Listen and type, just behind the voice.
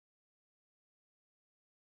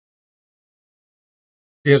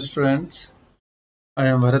Dear students, I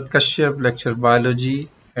am Bharat Kashyap, lecturer biology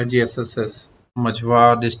at GSSS,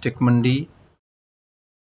 Majhwar district Mandi.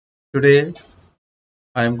 Today,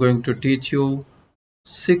 I am going to teach you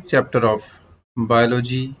 6th chapter of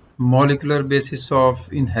biology, molecular basis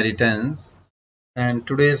of inheritance, and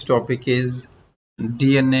today's topic is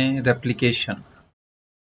DNA replication.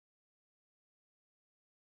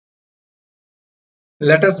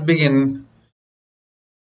 Let us begin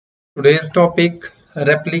today's topic,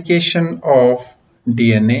 replication of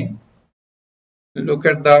DNA. Look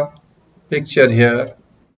at the picture here.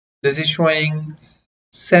 This is showing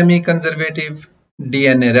semi-conservative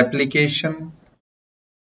DNA replication.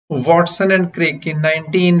 Watson and Crick in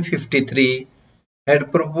 1953 had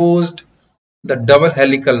proposed the double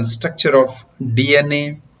helical structure of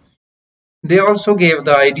DNA. They also gave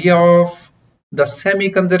the idea of the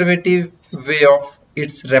semi-conservative way of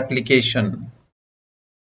its replication.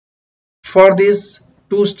 For this,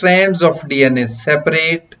 two strands of DNA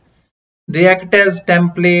separate. They act as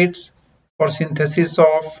templates for synthesis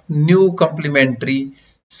of new complementary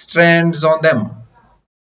strands on them.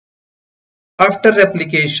 After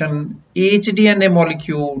replication, each DNA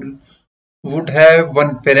molecule would have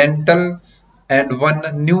one parental and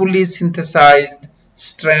one newly synthesized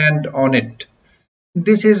strand on it.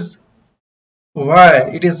 This is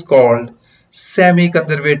why it is called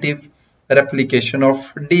semi-conservative replication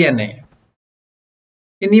of DNA.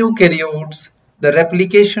 In eukaryotes, the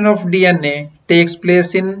replication of DNA takes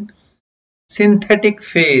place in synthetic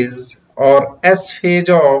phase or S phase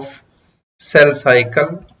of cell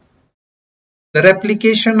cycle. The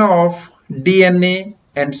replication of DNA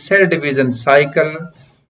and cell division cycle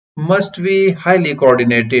must be highly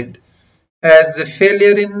coordinated, as the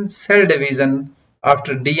failure in cell division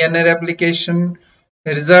after DNA replication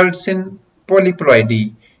results in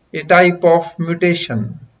polyploidy, a type of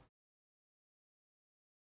mutation.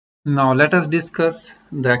 Now let us discuss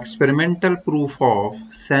the experimental proof of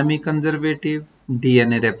semi-conservative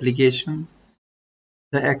DNA replication.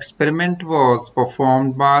 The experiment was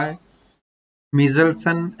performed by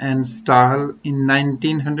Michelson and Stahl in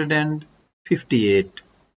 1958.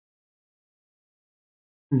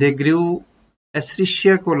 They grew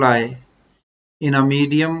Escherichia coli in a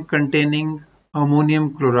medium containing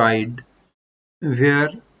ammonium chloride,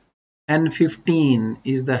 where N15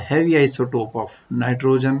 is the heavy isotope of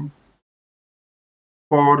nitrogen,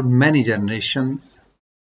 for many generations.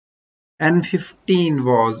 N15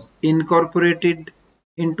 was incorporated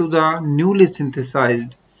into the newly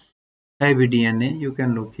synthesized heavy DNA. You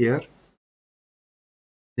can look here.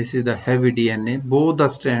 This is the heavy DNA. Both the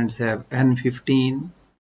strands have N15.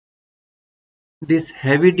 This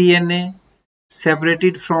heavy DNA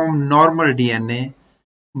separated from normal DNA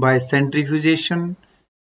by centrifugation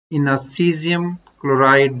in a cesium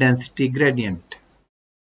chloride density gradient.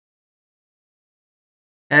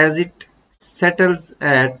 As it settles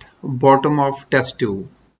at bottom of test tube,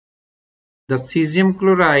 the cesium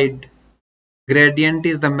chloride gradient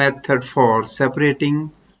is the method for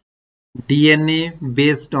separating DNA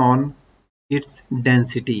based on its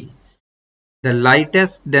density. The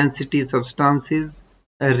lightest density substances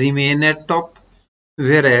remain at top,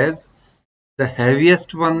 whereas the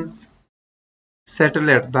heaviest ones settle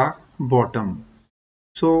at the bottom.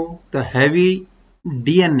 So the heavy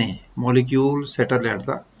DNA molecule settle at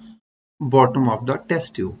the bottom of the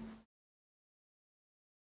test tube.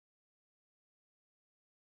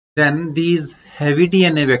 Then these heavy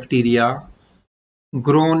DNA bacteria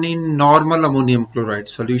grown in normal ammonium chloride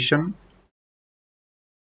solution.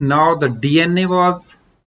 Now the DNA was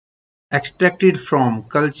extracted from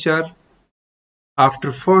culture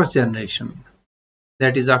after first generation,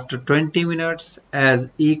 that is after 20 minutes, as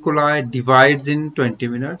E. coli divides in 20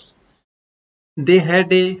 minutes. They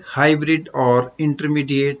had a hybrid or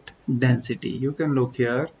intermediate density. You can look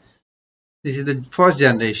here. This is the first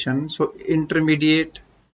generation, so intermediate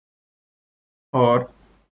or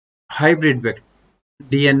hybrid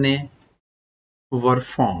DNA were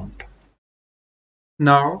formed.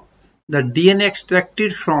 Now the DNA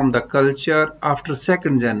extracted from the culture after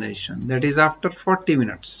second generation, that is after 40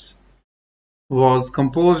 minutes, was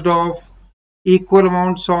composed of equal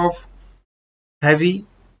amounts of heavy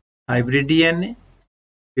hybrid DNA,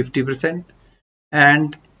 50%,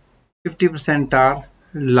 and 50% are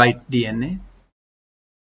light DNA.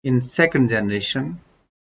 In second generation,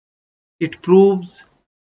 it proves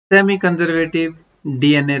semi-conservative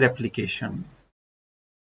DNA replication.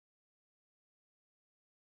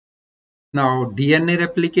 Now DNA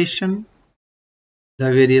replication, the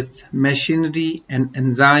various machinery and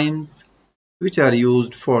enzymes which are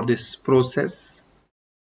used for this process.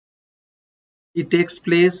 It takes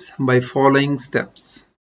place by following steps.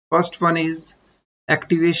 First one is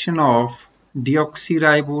activation of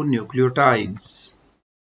deoxyribonucleotides.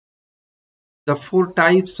 The four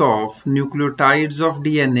types of nucleotides of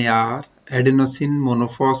DNA are adenosine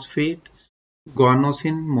monophosphate,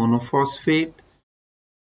 guanosine monophosphate,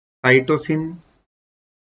 cytosine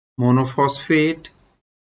monophosphate,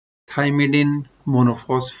 thymidine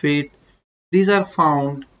monophosphate. These are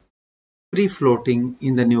found free floating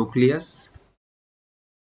in the nucleus.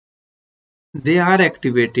 They are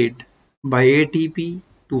activated by ATP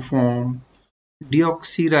to form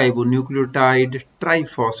deoxyribonucleotide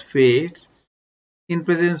triphosphates in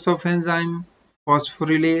presence of enzyme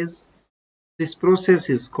phosphorylase. This process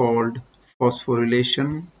is called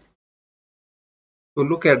phosphorylation. So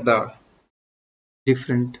look at the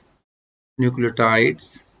different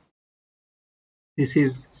nucleotides. This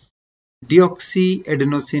is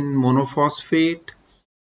deoxyadenosine monophosphate,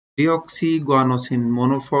 deoxyguanosine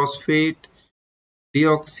monophosphate,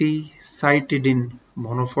 deoxycytidine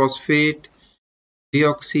monophosphate,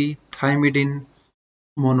 deoxythymidine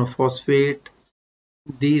monophosphate.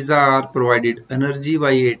 These are provided energy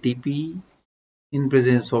by ATP in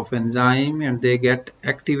presence of enzyme, and they get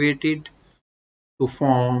activated to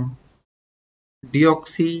form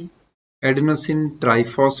deoxyadenosine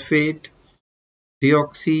triphosphate,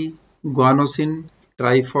 deoxyguanosine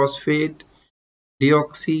triphosphate,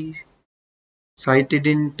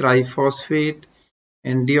 deoxycytidine triphosphate,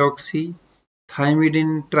 and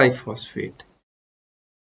deoxythymidine triphosphate.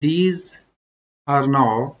 These are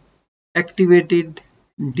now activated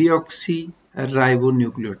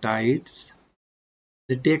deoxyribonucleotides.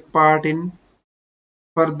 They take part in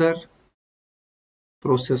further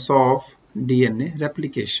process of DNA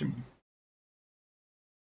replication.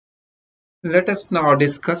 Let us now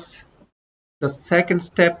discuss the second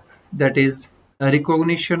step, that is a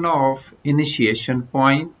recognition of initiation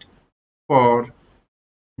point for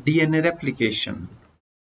DNA replication.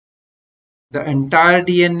 The entire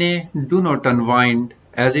DNA do not unwind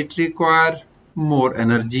as it requires more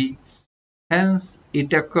energy. Hence,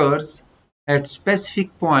 it occurs at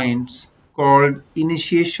specific points called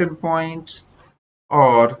initiation points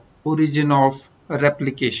or origin of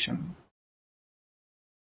replication.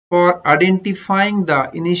 For identifying the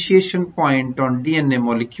initiation point on DNA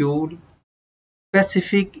molecule,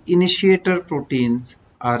 specific initiator proteins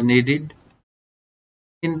are needed.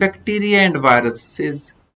 In bacteria and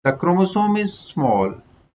viruses, the chromosome is small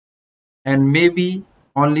and may be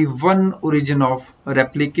only one origin of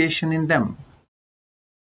replication in them.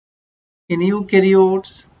 In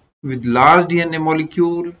eukaryotes with large DNA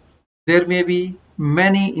molecule, there may be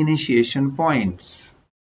many initiation points.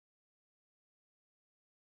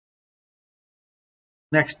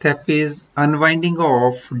 Next step is unwinding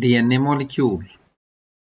of DNA molecule.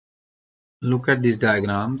 Look at these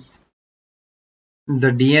diagrams.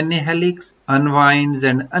 The DNA helix unwinds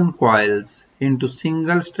and uncoils into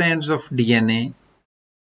single strands of DNA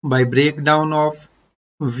by breakdown of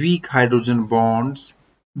weak hydrogen bonds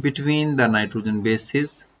between the nitrogen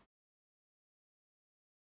bases.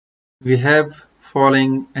 We have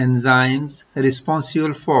following enzymes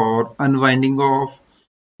responsible for unwinding of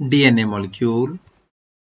DNA molecule.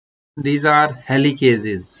 These are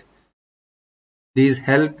helicases. These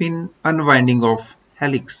help in unwinding of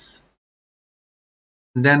helix.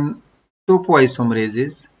 Then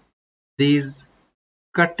topoisomerases. These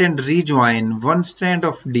cut and rejoin one strand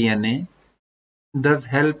of DNA, thus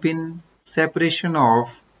help in separation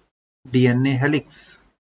of DNA helix.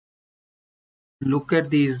 Look at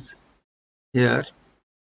these here.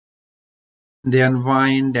 They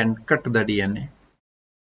unwind and cut the DNA.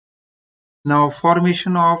 Now,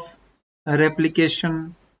 formation of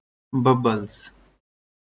replication bubbles.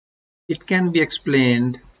 It can be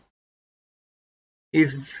explained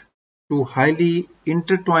if two highly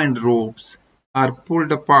intertwined ropes are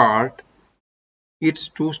pulled apart, its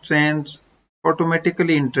two strands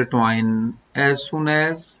automatically intertwine as soon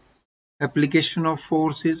as application of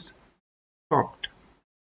force is stopped.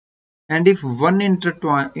 And if one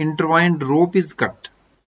intertwined rope is cut,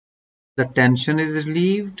 the tension is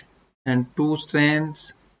relieved and two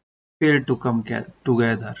strands fail to come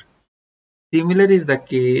together. Similar is the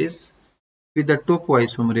case with the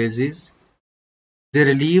topoisomerases. They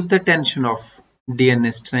relieve the tension of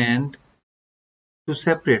DNA strand to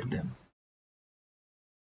separate them.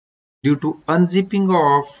 Due to unzipping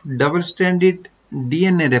of double-stranded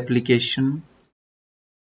DNA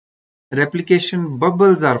replication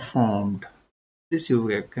bubbles are formed. This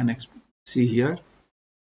you can see here,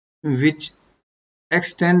 which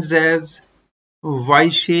extends as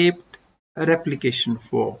Y-shaped replication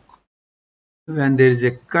fork. When there is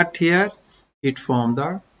a cut here, it forms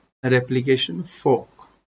the replication fork.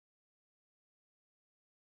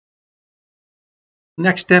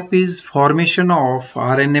 Next step is formation of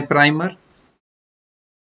RNA primer.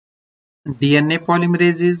 DNA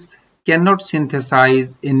polymerases cannot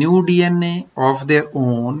synthesize a new DNA of their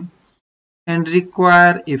own and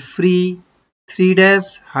require a free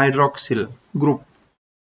 3'-hydroxyl group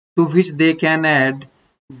to which they can add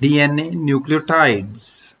DNA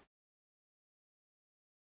nucleotides.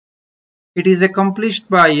 It is accomplished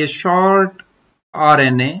by a short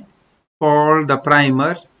RNA called the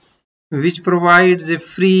primer, which provides a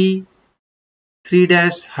free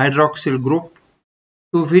 3'-hydroxyl group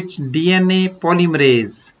to which DNA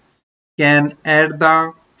polymerase can add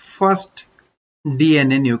the first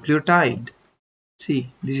DNA nucleotide.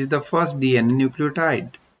 See, this is the first DNA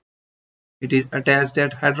nucleotide. It is attached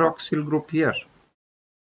at hydroxyl group here.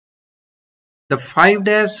 The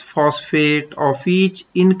 5'-phosphate of each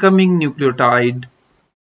incoming nucleotide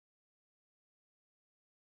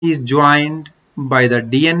is joined by the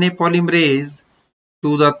DNA polymerase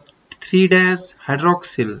to the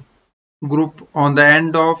 3'-hydroxyl group on the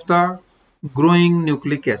end of the growing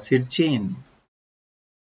nucleic acid chain.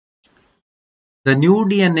 The new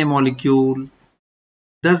DNA molecule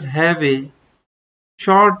does have a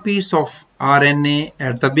short piece of RNA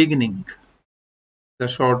at the beginning. The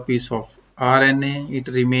short piece of RNA, it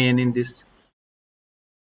remains in this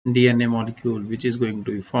DNA molecule which is going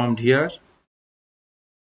to be formed here.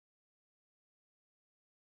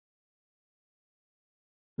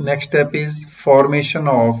 Next step is formation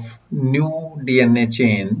of new DNA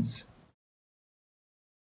chains.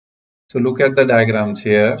 So look at the diagrams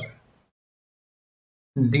here.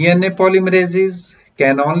 DNA polymerases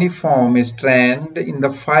can only form a strand in the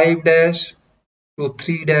 5' to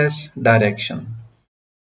 3' direction.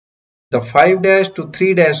 The 5' to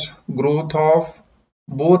 3' growth of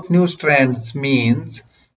both new strands means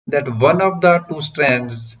that one of the two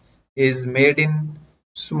strands is made in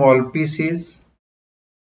small pieces,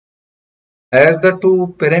 as the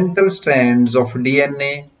two parental strands of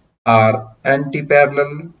DNA are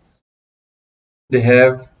antiparallel. They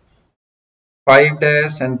have 5'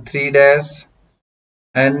 and 3'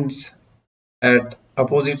 ends at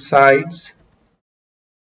opposite sides.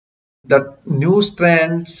 The new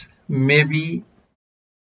strands may be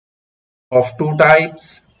of two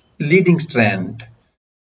types. Leading strand.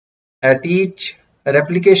 At each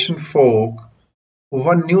replication fork,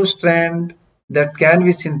 one new strand that can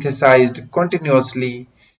be synthesized continuously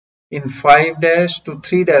in 5' to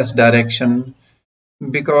 3' direction,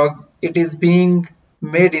 because it is being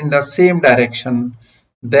made in the same direction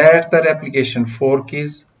that the replication fork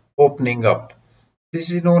is opening up. This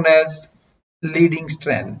is known as leading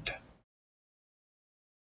strand.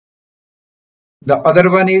 The other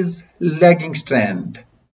one is lagging strand.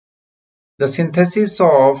 The synthesis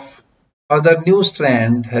of other new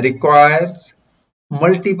strand requires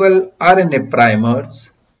multiple RNA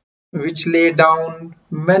primers which lay down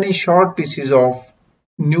many short pieces of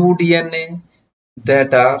new DNA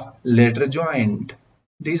that are later joined.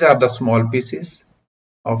 These are the small pieces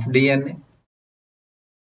of DNA.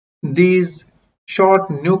 These short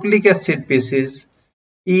nucleic acid pieces,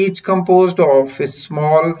 each composed of a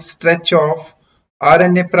small stretch of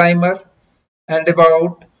RNA primer and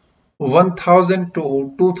about 1000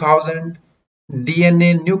 to 2000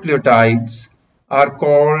 DNA nucleotides, are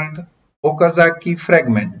called Okazaki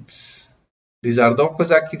fragments. These are the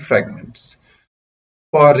Okazaki fragments.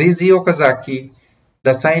 For Rizi Okazaki,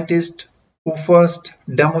 the scientist who first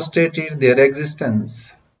demonstrated their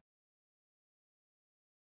existence.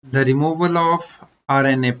 The removal of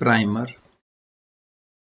RNA primer.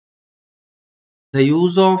 The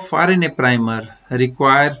use of RNA primer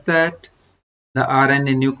requires that the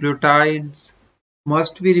RNA nucleotides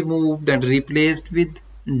must be removed and replaced with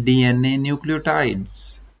DNA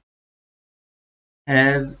nucleotides.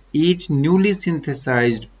 As each newly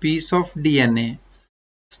synthesized piece of DNA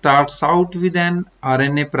starts out with an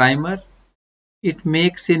RNA primer, it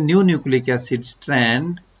makes a new nucleic acid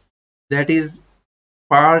strand that is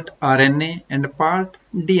part RNA and part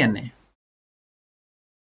DNA.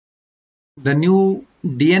 The new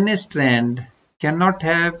DNA strand cannot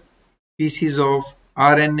have pieces of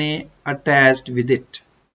RNA attached with it.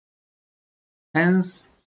 Hence,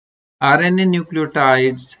 RNA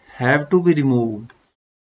nucleotides have to be removed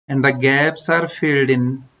and the gaps are filled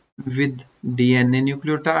in with DNA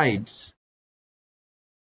nucleotides.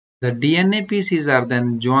 The DNA pieces are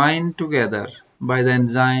then joined together by the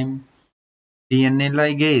enzyme DNA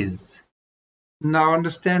ligase. Now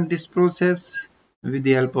understand this process with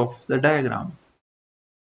the help of the diagram.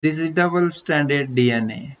 This is double-stranded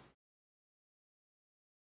DNA.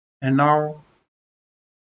 And now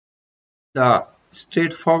the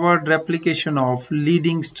straightforward replication of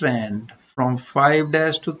leading strand from 5'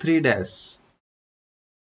 to 3'.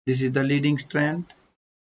 This is the leading strand.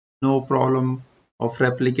 No problem of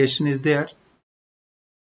replication is there.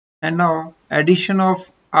 And now addition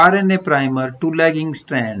of RNA primer to lagging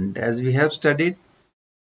strand, as we have studied.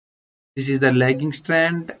 This is the lagging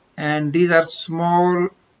strand, and these are small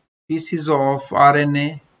pieces of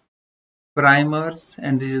RNA primers,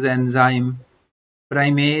 and this is the enzyme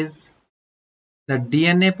primase. The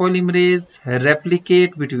DNA polymerase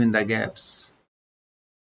replicate between the gaps.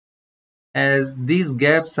 As these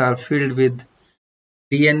gaps are filled with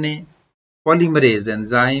DNA polymerase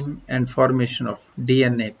enzyme and formation of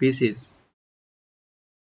DNA pieces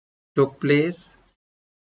took place,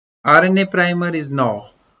 RNA primer is now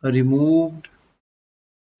removed.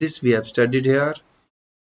 This we have studied here.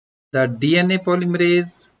 The DNA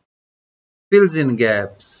polymerase fills in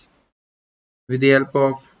gaps with the help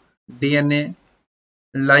of DNA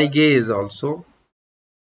ligase also,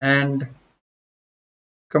 and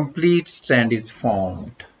complete strand is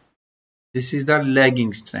formed. This is the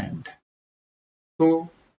lagging strand. So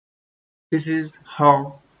this is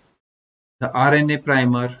how the RNA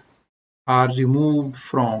primer are removed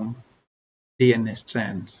from DNA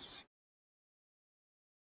strands.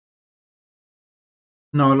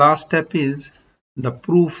 Now last step is the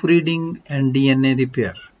proofreading and DNA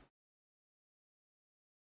repair.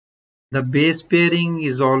 The base pairing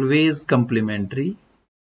is always complementary,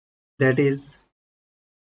 that is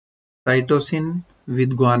cytosine with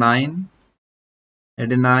guanine,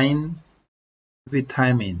 adenine with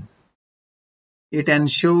thymine. It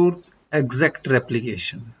ensures exact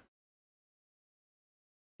replication.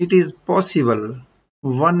 It is possible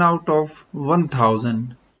 1 out of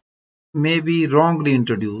 1000 may be wrongly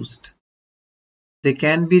introduced. They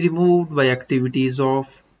can be removed by activities of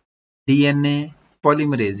DNA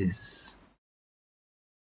polymerases.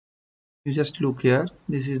 You just look here,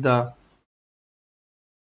 this is the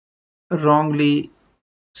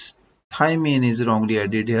thymine is wrongly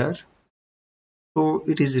added here, so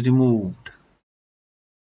it is removed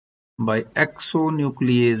by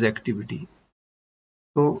exonuclease activity.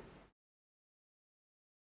 So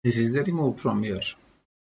this is the removed from here.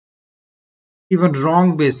 Even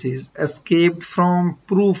wrong bases escaped from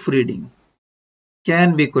proofreading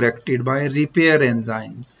can be corrected by repair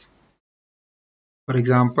enzymes. For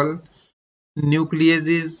example,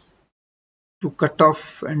 nucleases to cut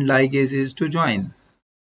off and ligases to join.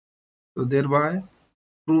 So thereby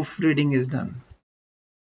proofreading is done.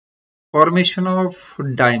 Formation of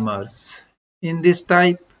dimers. In this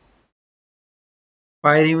type,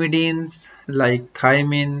 pyrimidines like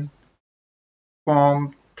thymine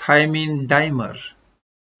form thymine dimer,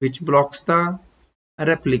 which blocks the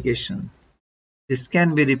replication. This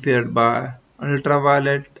can be repaired by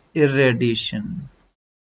ultraviolet irradiation.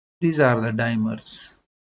 These are the dimers,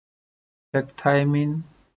 thymine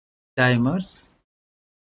dimers.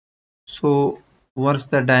 So once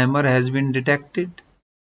the dimer has been detected,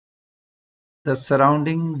 the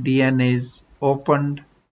surrounding DNA is opened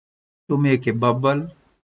to make a bubble,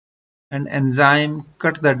 and enzyme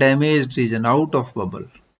cut the damaged region out of bubble.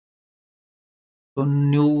 So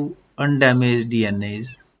new undamaged DNA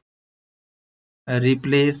is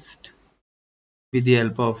replaced with the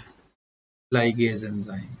help of ligase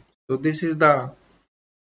enzyme. So this is the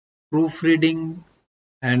proofreading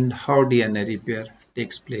and how DNA repair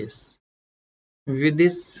takes place. With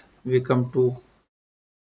this, we come to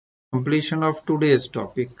completion of today's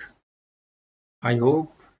topic. I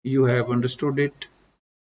hope you have understood it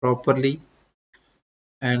properly,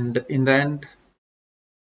 and in the end,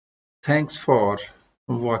 thanks for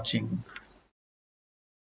watching.